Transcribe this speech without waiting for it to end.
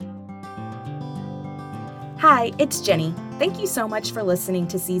Hi, it's Jenny. Thank you so much for listening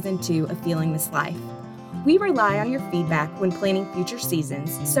to Season 2 of Feeling This Life. We rely on your feedback when planning future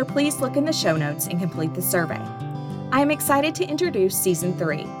seasons, so please look in the show notes and complete the survey. I am excited to introduce Season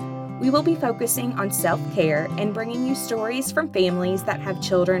 3. We will be focusing on self-care and bringing you stories from families that have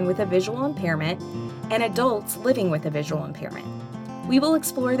children with a visual impairment and adults living with a visual impairment. We will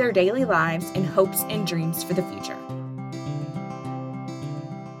explore their daily lives and hopes and dreams for the future.